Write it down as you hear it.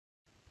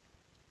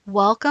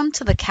Welcome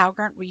to the Cal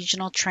Grant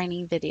Regional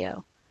Training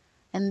video.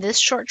 In this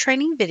short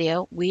training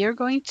video, we are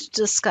going to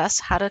discuss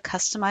how to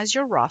customize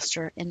your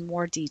roster in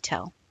more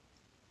detail.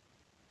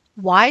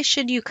 Why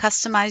should you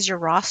customize your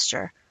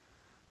roster?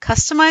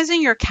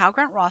 Customizing your Cal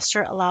Grant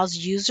roster allows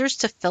users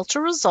to filter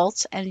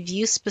results and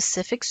view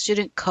specific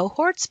student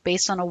cohorts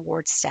based on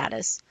award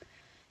status.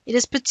 It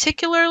is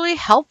particularly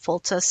helpful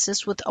to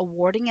assist with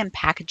awarding and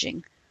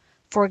packaging.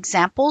 For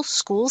example,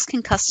 schools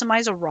can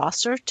customize a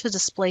roster to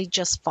display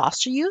just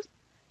foster youth,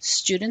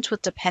 students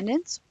with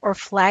dependents, or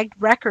flagged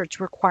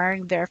records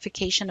requiring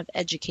verification of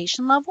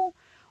education level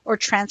or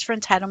transfer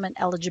entitlement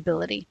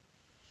eligibility.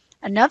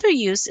 Another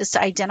use is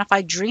to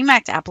identify DREAM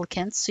Act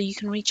applicants so you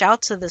can reach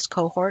out to this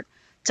cohort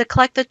to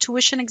collect the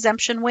tuition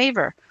exemption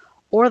waiver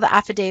or the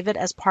affidavit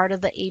as part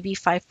of the AB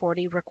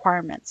 540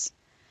 requirements.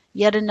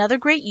 Yet another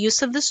great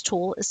use of this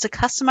tool is to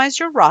customize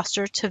your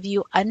roster to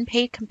view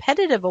unpaid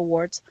competitive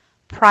awards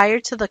prior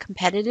to the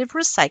competitive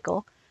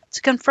recycle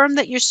to confirm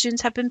that your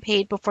students have been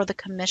paid before the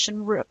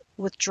commission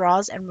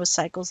withdraws and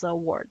recycles the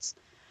awards.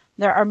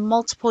 There are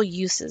multiple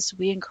uses.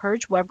 We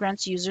encourage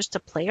WebGrants users to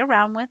play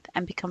around with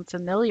and become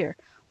familiar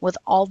with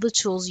all the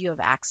tools you have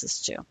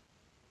access to.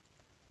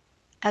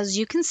 As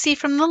you can see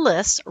from the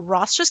list,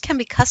 rosters can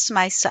be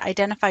customized to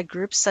identify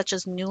groups such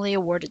as newly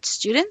awarded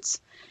students,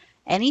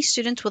 any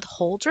students with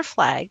holds or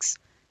flags,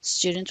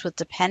 students with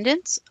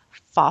dependents,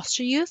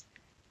 foster youth,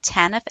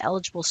 TANF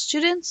eligible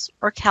students,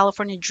 or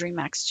California DREAM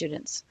Act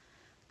students.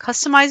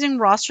 Customizing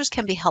rosters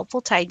can be helpful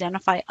to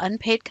identify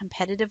unpaid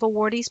competitive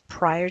awardees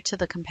prior to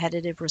the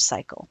competitive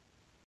recycle.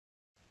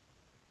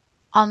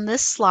 On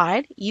this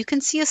slide, you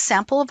can see a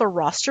sample of a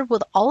roster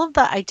with all of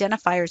the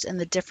identifiers in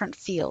the different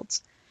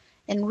fields.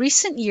 In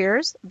recent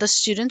years, the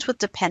Students with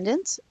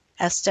Dependents,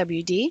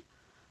 SWD,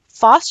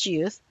 Foster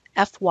Youth,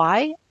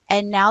 FY,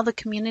 and now the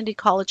Community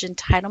College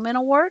Entitlement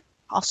Award,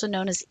 also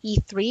known as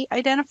E3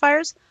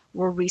 identifiers,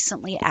 were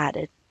recently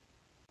added.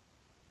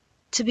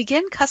 To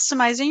begin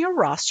customizing your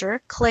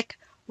roster, click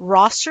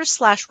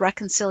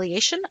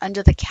Roster/Reconciliation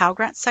under the Cal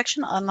Grant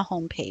section on the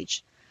home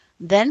page.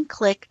 Then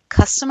click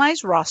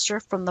Customize Roster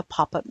from the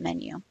pop-up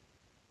menu.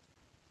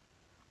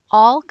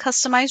 All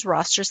customized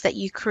rosters that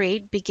you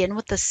create begin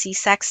with the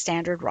CSAC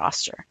standard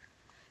roster.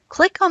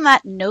 Click on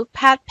that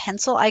notepad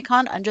pencil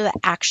icon under the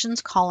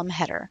Actions column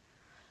header.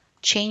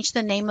 Change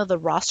the name of the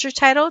roster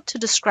title to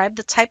describe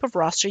the type of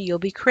roster you'll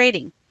be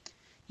creating.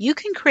 You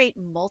can create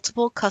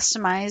multiple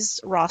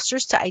customized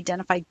rosters to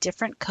identify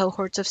different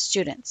cohorts of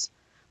students.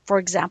 For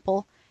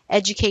example,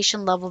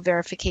 education level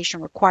verification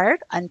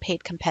required,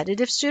 unpaid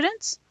competitive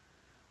students,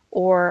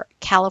 or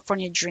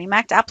California DREAM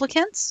Act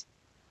applicants,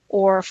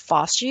 or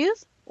foster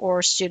youth,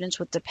 or students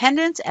with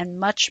dependents, and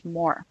much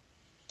more.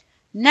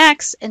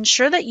 Next,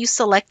 ensure that you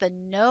select the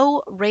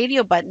No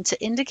Radio button to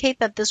indicate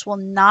that this will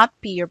not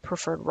be your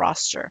preferred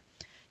roster.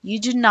 You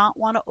do not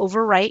want to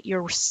overwrite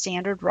your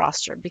standard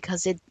roster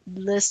because it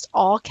lists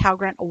all Cal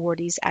Grant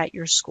awardees at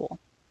your school.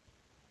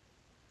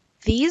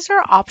 These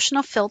are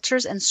optional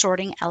filters and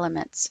sorting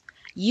elements.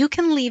 You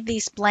can leave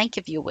these blank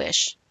if you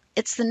wish.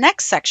 It's the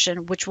next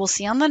section, which we'll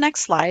see on the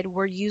next slide,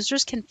 where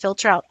users can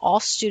filter out all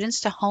students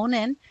to hone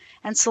in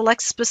and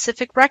select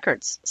specific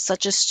records,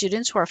 such as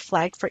students who are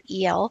flagged for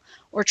EL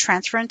or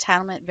transfer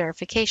entitlement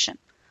verification.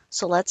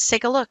 So let's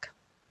take a look.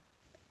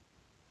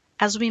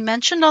 As we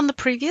mentioned on the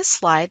previous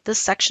slide,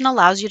 this section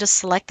allows you to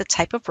select the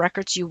type of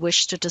records you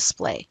wish to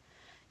display.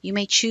 You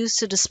may choose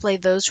to display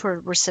those who are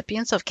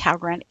recipients of Cal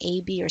Grant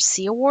A, B, or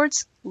C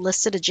awards,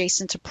 listed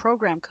adjacent to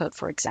program code,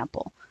 for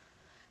example.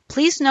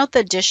 Please note the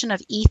addition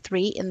of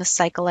E3 in the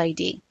cycle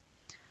ID.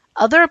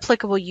 Other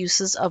applicable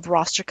uses of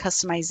roster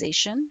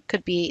customization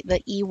could be the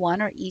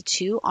E1 or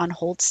E2 on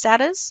hold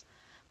status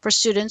for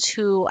students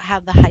who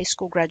have the high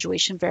school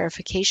graduation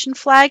verification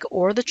flag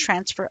or the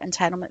transfer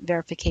entitlement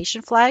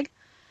verification flag,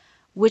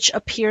 which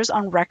appears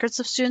on records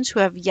of students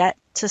who have yet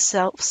to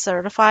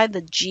self-certify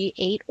the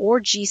G8 or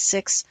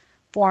G6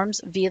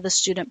 forms via the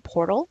student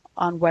portal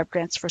on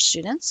WebGrants for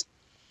Students.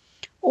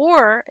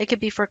 Or it could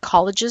be for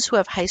colleges who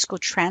have high school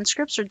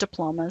transcripts or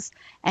diplomas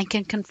and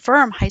can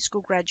confirm high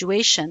school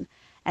graduation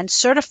and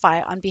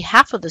certify on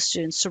behalf of the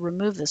students to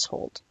remove this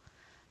hold.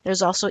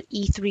 There's also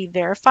E3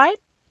 Verified,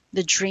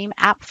 the DREAM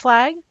app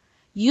flag.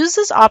 Use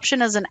this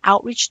option as an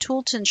outreach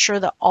tool to ensure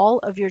that all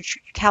of your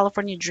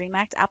California DREAM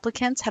Act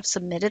applicants have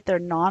submitted their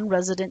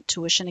non-resident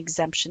tuition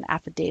exemption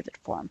affidavit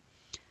form.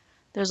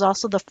 There's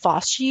also the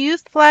foster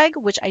youth flag,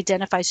 which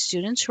identifies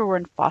students who are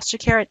in foster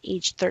care at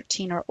age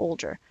 13 or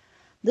older.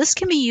 This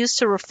can be used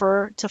to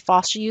refer to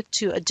foster youth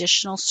to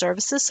additional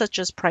services such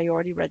as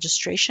priority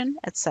registration,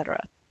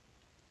 etc.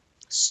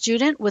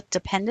 Student with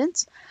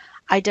dependents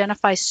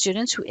identifies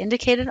students who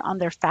indicated on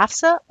their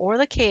FAFSA or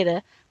the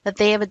CADA that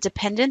they have a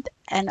dependent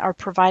and are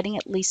providing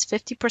at least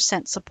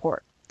 50%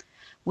 support.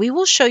 We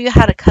will show you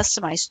how to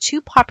customize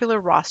two popular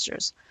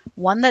rosters,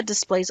 one that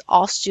displays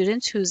all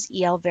students whose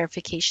EL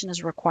verification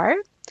is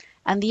required,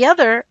 and the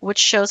other which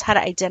shows how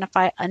to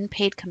identify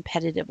unpaid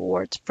competitive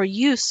awards for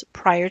use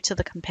prior to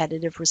the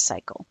competitive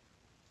recycle.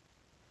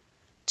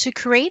 To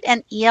create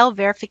an EL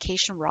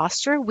verification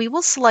roster, we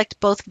will select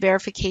both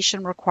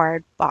verification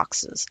required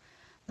boxes,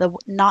 the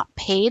not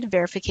paid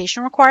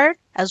verification required,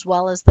 as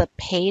well as the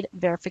paid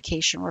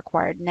verification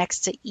required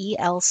next to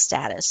EL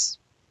status.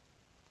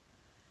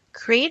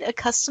 Create a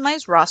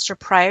customized roster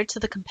prior to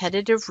the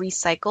competitive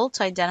recycle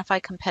to identify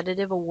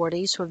competitive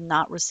awardees who have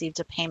not received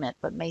a payment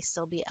but may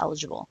still be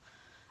eligible.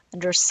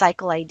 Under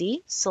Cycle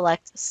ID,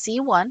 select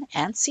C1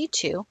 and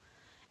C2,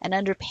 and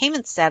under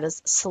Payment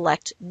Status,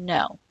 select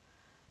No.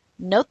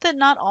 Note that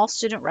not all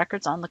student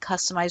records on the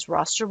customized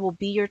roster will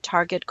be your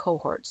target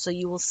cohort, so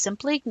you will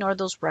simply ignore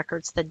those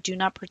records that do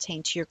not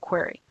pertain to your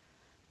query.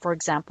 For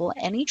example,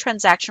 any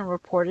transaction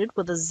reported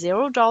with a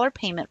 $0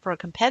 payment for a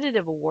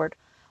competitive award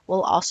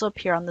will also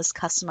appear on this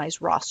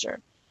customized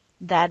roster.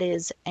 That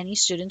is, any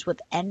students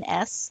with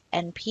NS,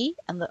 NP,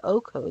 and the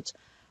O codes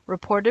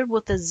reported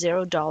with a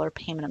 $0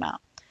 payment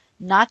amount,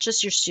 not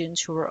just your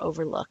students who were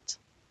overlooked.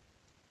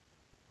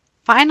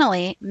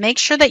 Finally, make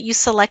sure that you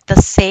select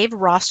the Save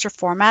Roster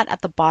format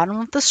at the bottom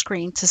of the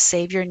screen to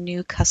save your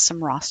new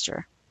custom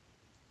roster.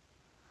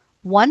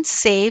 Once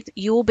saved,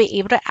 you will be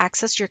able to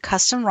access your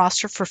custom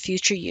roster for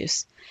future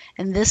use,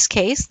 in this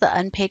case, the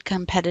Unpaid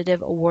Competitive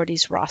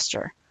Awardees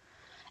roster.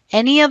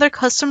 Any other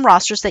custom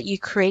rosters that you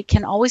create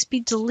can always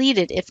be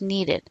deleted if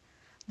needed.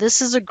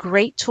 This is a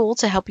great tool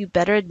to help you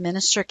better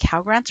administer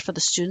Cal Grants for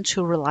the students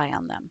who rely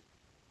on them.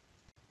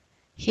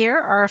 Here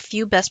are a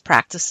few best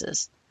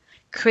practices.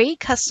 Create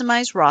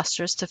customized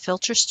rosters to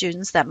filter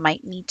students that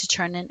might need to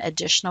turn in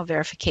additional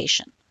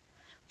verification.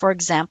 For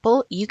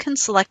example, you can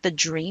select the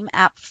Dream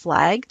App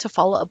flag to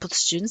follow up with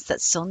students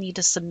that still need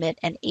to submit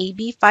an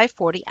AB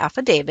 540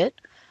 affidavit,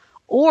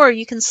 or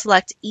you can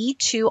select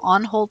E2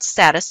 on hold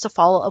status to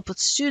follow up with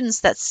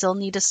students that still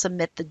need to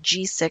submit the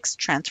G6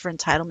 transfer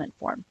entitlement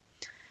form.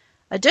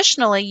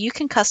 Additionally, you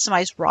can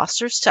customize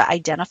rosters to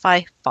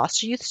identify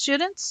foster youth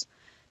students,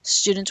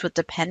 students with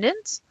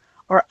dependents,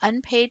 or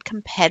unpaid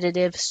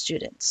competitive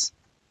students.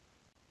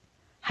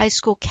 High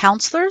school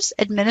counselors,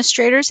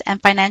 administrators,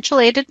 and financial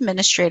aid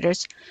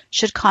administrators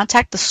should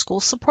contact the school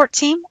support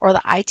team or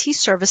the IT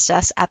service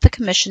desk at the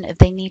commission if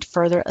they need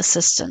further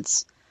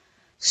assistance.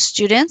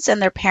 Students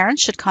and their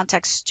parents should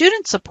contact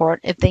student support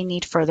if they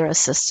need further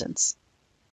assistance.